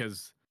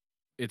 Because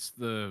it's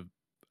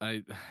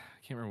I can't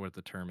remember what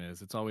the term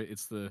is.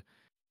 It's the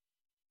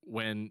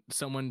when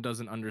someone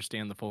doesn't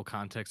understand the full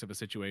context of a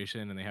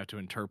situation and they have to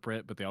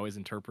interpret, but they always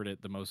interpret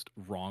it the most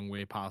wrong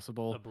way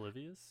possible.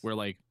 Oblivious. Where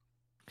like,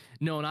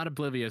 no, not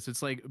oblivious.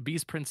 It's like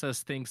Beast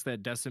Princess thinks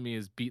that Decimi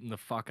is beating the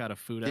fuck out of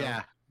Fudo.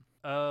 Yeah.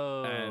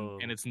 Oh.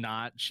 And it's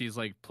not. She's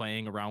like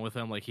playing around with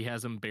him. Like she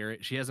has him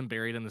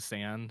buried in the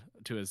sand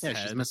to his Yeah, head.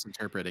 she's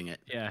misinterpreting it.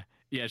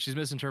 Yeah, she's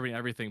misinterpreting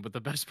everything. But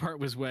the best part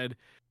was when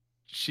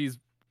she's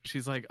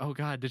she's like, oh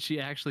God, did she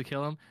actually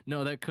kill him?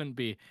 No, that couldn't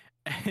be.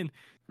 And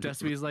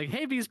Destiny's like,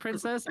 hey, Beast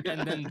Princess.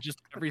 And then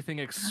just everything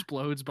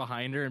explodes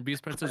behind her. And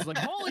Beast Princess is like,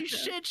 holy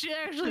shit, she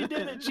actually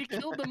did it. She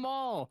killed them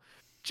all.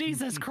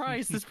 Jesus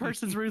Christ, this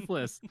person's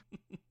ruthless.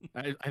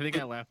 I think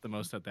I laughed the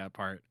most at that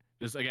part.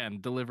 Just, again,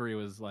 delivery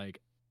was like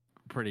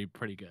pretty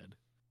good.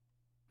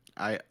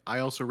 I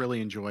also really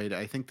enjoyed,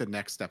 I think the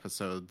next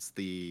episodes,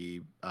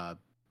 the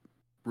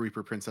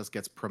Reaper Princess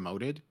gets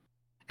promoted.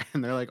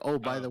 And they're like, oh,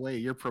 by the way,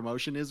 your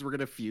promotion is we're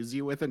going to fuse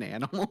you with an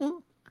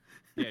animal.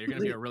 Yeah, you're going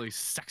to be a really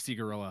sexy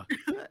gorilla.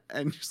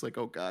 And she's like,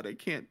 oh, God, I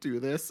can't do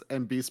this.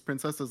 And Beast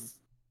Princess is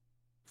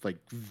like,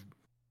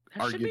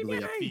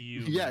 arguably,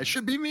 yeah, it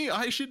should be me.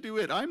 I should do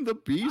it. I'm the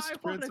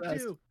Beast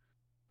Princess.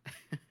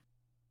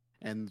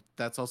 And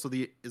that's also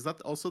is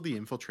that also the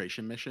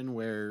infiltration mission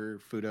where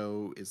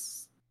Fudo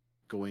is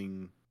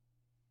going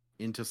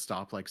in to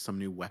stop like some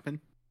new weapon?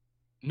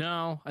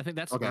 No, I think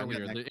that's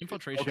earlier. The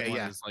infiltration one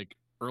is like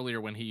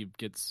earlier when he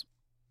gets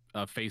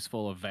a face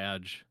full of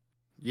vag.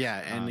 Yeah,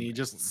 and he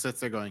just sits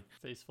there going,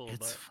 face full of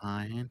it's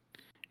fine.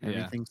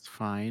 Everything's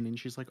fine. And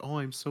she's like, oh,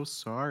 I'm so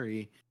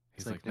sorry.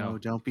 He's like, no,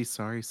 don't be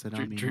sorry. Sit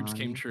on me. Dreams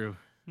came true.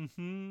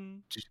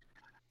 When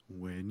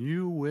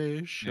you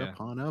wish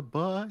upon a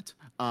butt.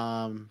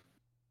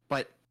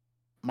 But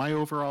my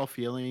overall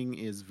feeling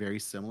is very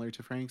similar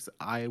to Frank's.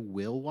 I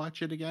will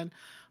watch it again.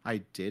 I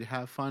did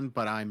have fun,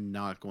 but I'm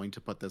not going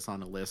to put this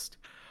on a list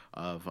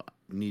of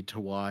need to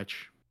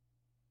watch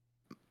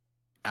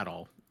at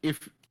all.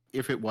 If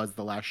it was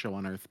the last show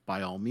on Earth,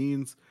 by all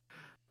means,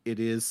 it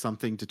is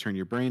something to turn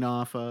your brain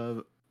off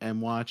of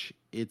and watch.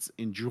 It's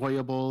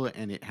enjoyable,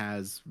 and it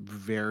has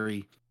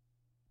very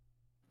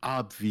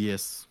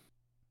obvious,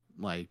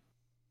 like,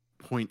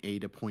 point A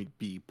to point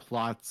B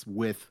plots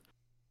with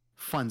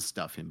fun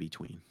stuff in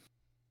between.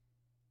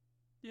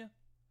 Yeah.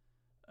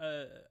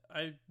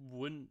 I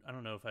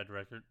don't know if I'd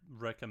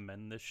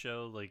recommend this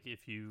show. Like,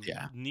 if you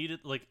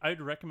needed, like,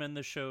 I'd recommend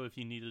this show if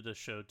you needed a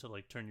show to,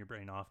 like, turn your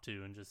brain off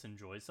to and just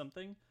enjoy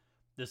something.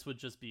 This would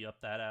just be up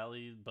that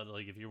alley. But,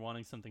 like, if you're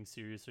wanting something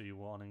serious or you're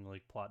wanting,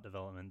 like, plot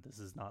development, this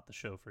is not the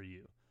show for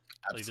you.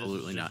 Absolutely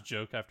like, this is not. Just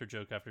joke after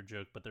joke after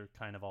joke, but they're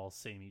kind of all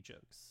samey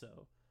jokes.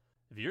 So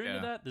if you're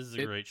into that, this is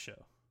a great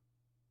show.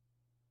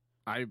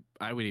 I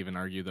would even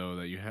argue though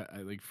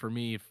that like, for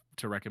me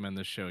to recommend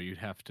this show, you'd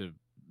have to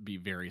be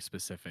very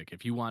specific.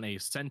 If you want a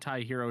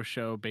Sentai hero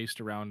show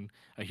based around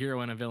a hero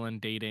and a villain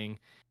dating,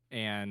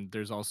 and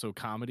there's also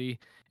comedy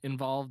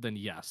involved, then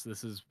yes,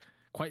 this is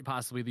quite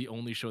possibly the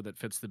only show that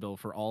fits the bill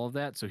for all of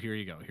that. So here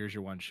you go. Here's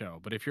your one show.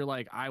 But if you're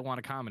like, I want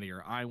a comedy,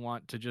 or I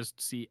want to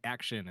just see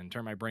action and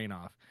turn my brain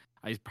off,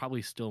 I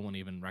probably still wouldn't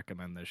even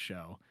recommend this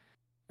show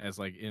as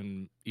like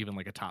in even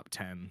like a top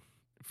 10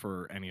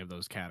 for any of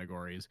those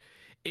categories.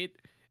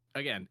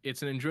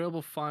 It's an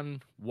enjoyable,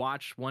 fun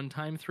watch one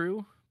time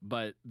through,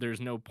 but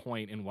there's no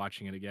point in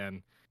watching it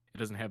again. It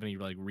doesn't have any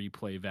like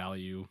replay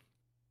value.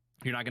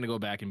 You're not going to go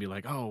back and be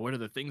like, oh, what are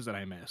the things that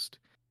I missed?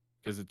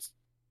 Because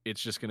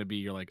it's just going to be,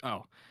 you're like,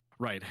 oh,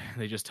 right,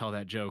 they just tell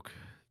that joke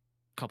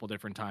a couple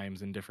different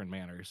times in different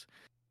manners.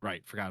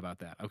 Right, forgot about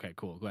that. Okay,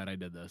 cool, glad I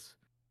did this.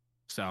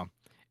 So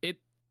it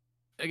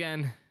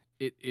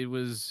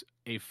was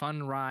a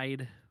fun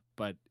ride,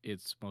 but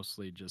it's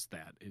mostly just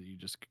that. You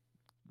just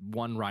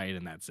one ride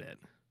and that's it.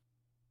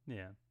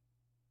 Yeah.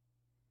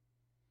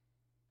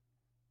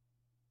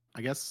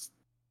 I guess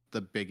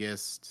the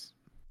biggest,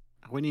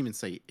 I wouldn't even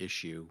say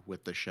issue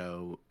with the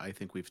show, I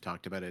think we've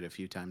talked about it a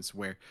few times,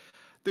 where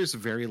there's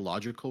very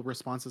logical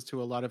responses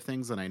to a lot of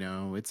things, and I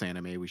know it's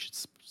anime, we should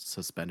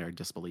suspend our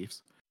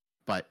disbeliefs,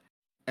 but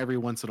every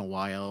once in a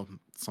while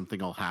something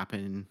will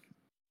happen,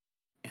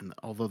 and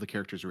although the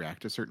characters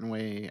react a certain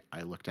way,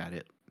 I looked at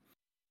it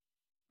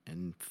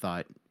and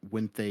thought,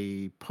 wouldn't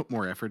they put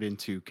more effort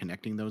into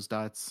connecting those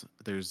dots?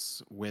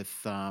 There's with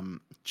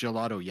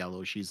Gelato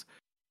Yellow, she's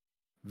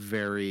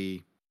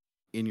very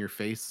in your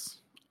face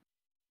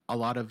a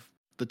lot of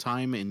the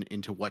time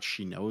into what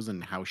she knows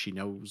and how she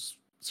knows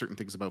certain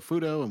things about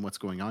Fudo and what's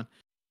going on.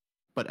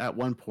 But at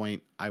one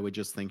point, I would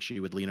just think she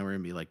would lean over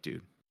and be like,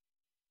 dude,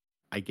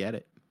 I get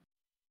it.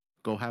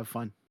 Go have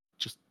fun.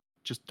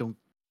 Just don't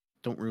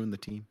ruin the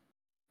team.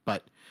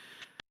 But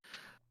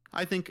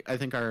I think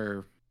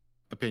our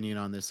opinion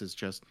on this is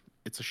just,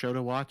 it's a show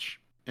to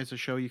watch. It's a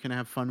show you can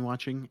have fun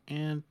watching,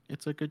 and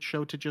it's a good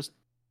show to just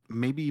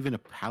maybe even a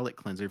palate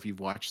cleanser if you've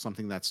watched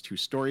something that's too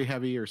story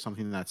heavy or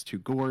something that's too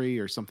gory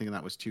or something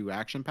that was too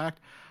action packed.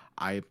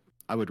 I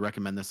would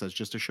recommend this as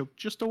just a show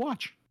just to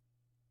watch.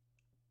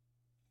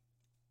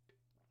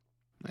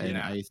 And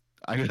I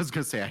was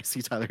gonna say, I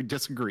see Tyler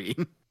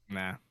disagreeing.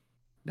 Nah.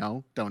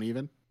 No, don't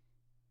even.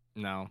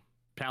 No.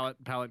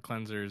 Palate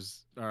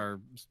cleansers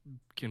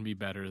can be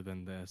better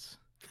than this.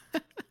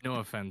 No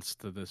offense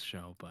to this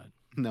show, but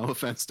no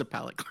offense to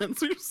palate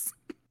cleansers.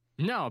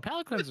 No,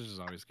 palate cleansers is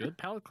always good.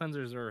 Palate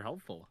cleansers are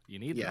helpful. You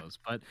need those,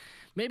 but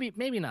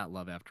maybe not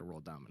Love After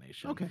World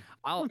Domination. Okay.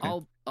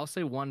 I'll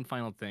say one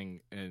final thing,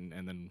 and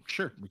then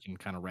sure, we can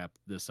kind of wrap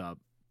this up.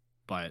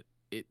 But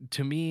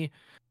to me,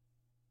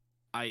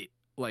 I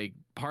like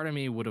part of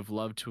me would have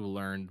loved to have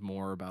learned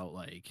more about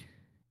like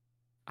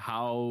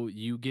how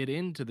you get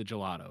into the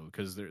gelato,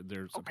 because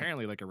there's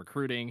apparently like a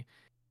recruiting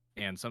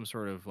and some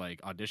sort of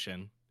like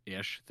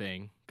audition-ish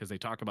thing, because they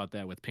talk about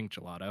that with Pink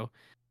Gelato.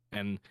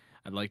 And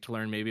I'd like to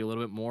learn maybe a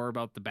little bit more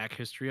about the back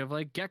history of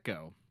like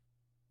Gecko,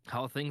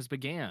 how things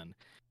began.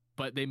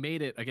 But they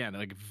made it again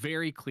like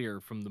very clear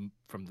from the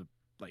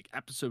like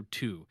episode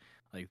 2,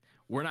 like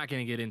we're not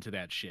going to get into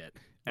that shit.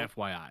 Nope.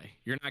 FYI,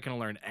 you're not going to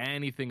learn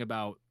anything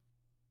about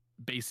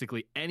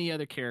basically any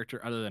other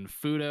character other than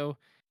Fudo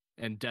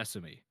and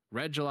Decime,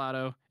 Red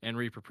Gelato, and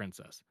Reaper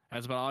Princess.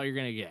 That's about all you're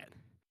going to get.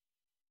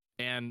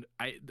 And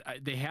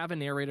they have a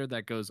narrator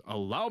that goes,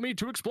 "Allow me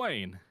to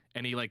explain."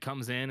 And he like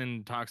comes in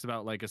and talks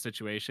about like a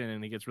situation,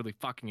 and he gets really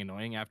fucking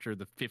annoying after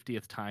the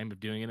 50th time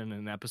of doing it in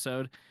an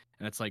episode.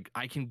 And it's like,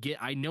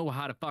 I know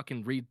how to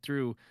fucking read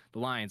through the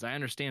lines. I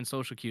understand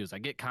social cues. I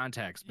get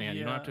context, man.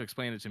 You don't have to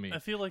explain it to me. I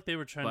feel like they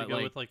were trying to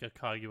go with like a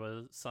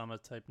Kaguya-sama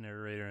type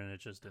narrator, and it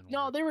just didn't work.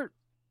 No, they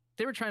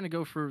were trying to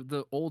go for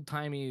the old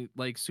timey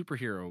like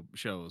superhero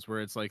shows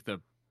where it's like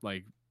the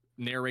like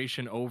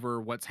narration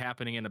over what's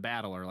happening in a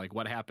battle, or like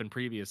what happened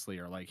previously,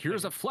 or like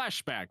here's a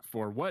flashback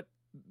for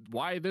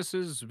why this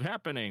is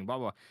happening, blah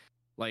blah.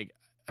 Like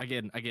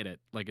again, I get it.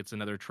 Like it's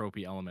another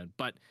tropey element,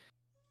 but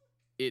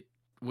it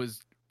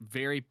was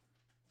very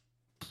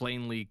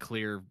plainly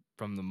clear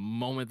from the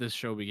moment this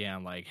show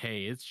began, like,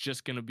 hey, it's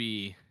just gonna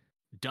be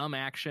dumb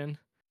action,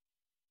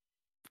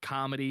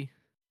 comedy,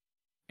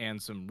 and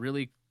some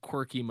really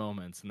quirky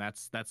moments, and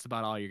that's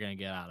about all you're gonna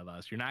get out of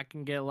us. You're not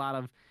gonna get a lot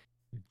of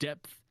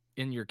depth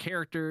in your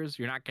characters.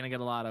 You're not gonna get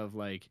a lot of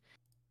like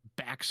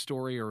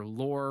backstory or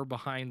lore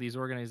behind these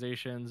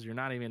organizations. You're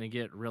not even gonna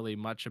get really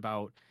much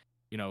about,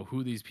 you know,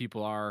 who these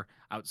people are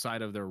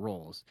outside of their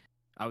roles,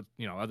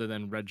 other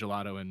than Red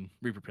Gelato and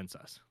Reaper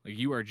Princess. Like,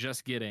 you are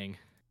just getting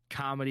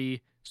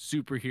comedy,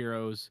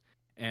 superheroes,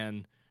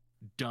 and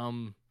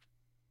dumb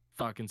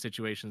fucking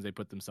situations they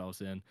put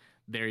themselves in.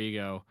 There you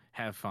go.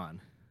 Have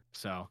fun.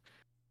 So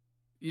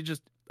you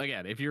just,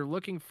 again, if you're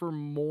looking for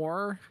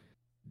more,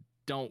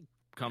 don't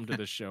come to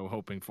this show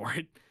hoping for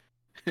it.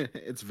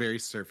 It's very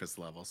surface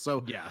level.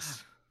 So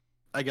yes,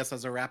 I guess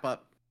as a wrap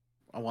up,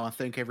 I want to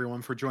thank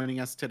everyone for joining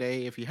us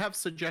today. If you have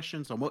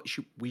suggestions on what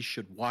we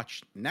should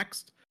watch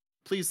next,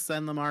 please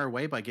send them our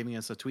way by giving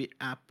us a tweet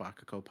at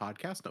Bakuko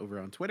Podcast over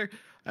on Twitter,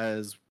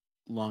 as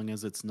long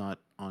as it's not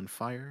on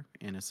fire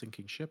in a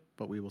sinking ship.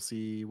 But we will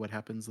see what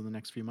happens in the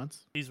next few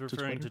months. He's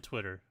referring to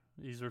Twitter.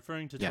 He's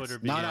referring to Twitter.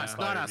 Not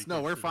us.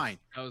 No, we're fine.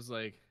 I was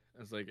like,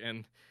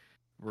 and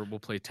we'll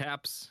play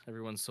taps.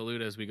 Everyone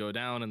salute as we go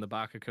down in the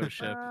Bakuko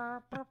ship.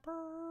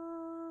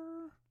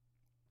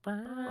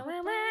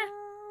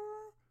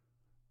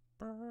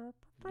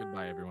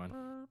 Goodbye, everyone.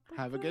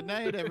 Have a good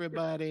night,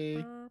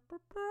 everybody.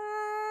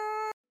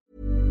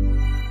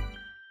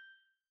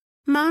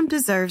 Mom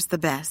deserves the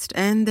best,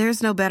 and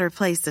there's no better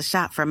place to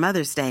shop for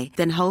Mother's Day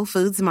than Whole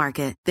Foods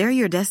Market. They're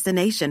your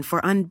destination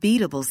for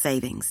unbeatable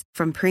savings,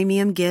 from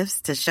premium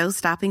gifts to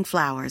show-stopping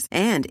flowers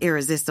and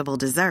irresistible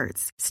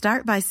desserts.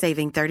 Start by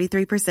saving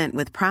 33%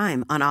 with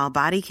Prime on all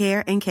body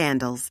care and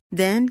candles.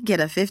 Then get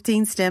a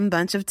 15-stem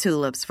bunch of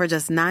tulips for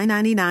just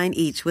 $9.99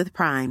 each with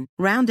Prime.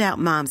 Round out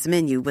Mom's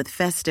menu with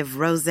festive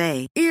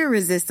rosé,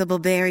 irresistible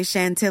berry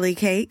chantilly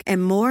cake,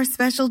 and more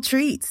special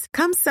treats.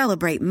 Come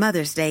celebrate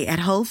Mother's Day at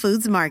Whole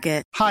Foods Market.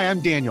 Hi, I'm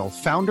Daniel,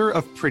 founder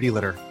of Pretty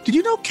Litter. Did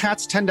you know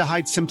cats tend to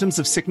hide symptoms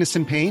of sickness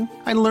and pain?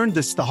 I learned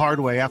this the hard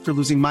way after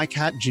losing my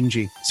cat,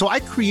 Gingy. So I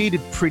created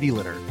Pretty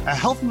Litter, a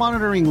health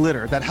monitoring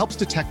litter that helps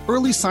detect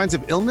early signs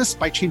of illness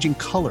by changing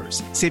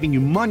colors, saving you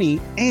money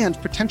and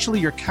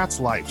potentially your cat's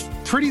life.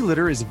 Pretty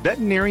Litter is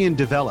veterinarian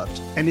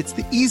developed, and it's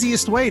the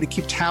easiest way to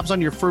keep tabs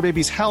on your fur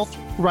baby's health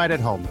right at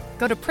home.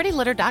 Go to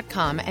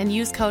prettylitter.com and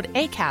use code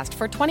ACAST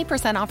for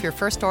 20% off your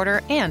first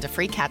order and a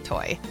free cat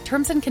toy.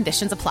 Terms and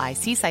conditions apply.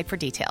 See site for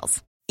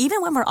details.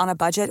 Even when we're on a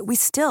budget, we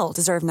still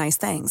deserve nice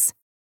things.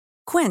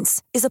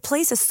 Quince is a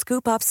place to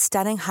scoop up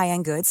stunning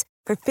high-end goods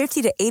for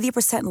 50 to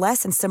 80%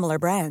 less than similar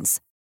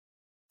brands.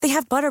 They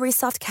have buttery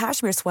soft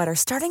cashmere sweaters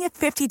starting at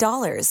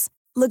 $50,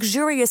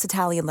 luxurious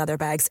Italian leather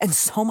bags, and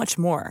so much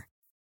more.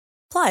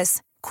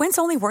 Plus, Quince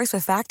only works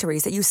with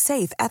factories that use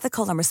safe,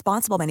 ethical, and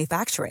responsible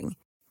manufacturing.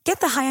 Get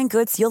the high-end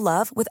goods you'll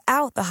love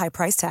without the high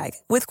price tag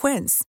with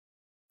Quince.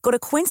 Go to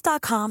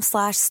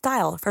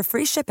quince.com/style for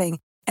free shipping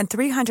and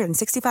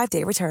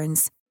 365-day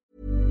returns.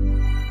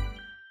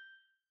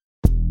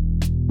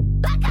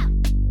 Back up!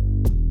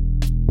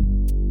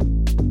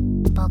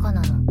 バカ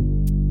なの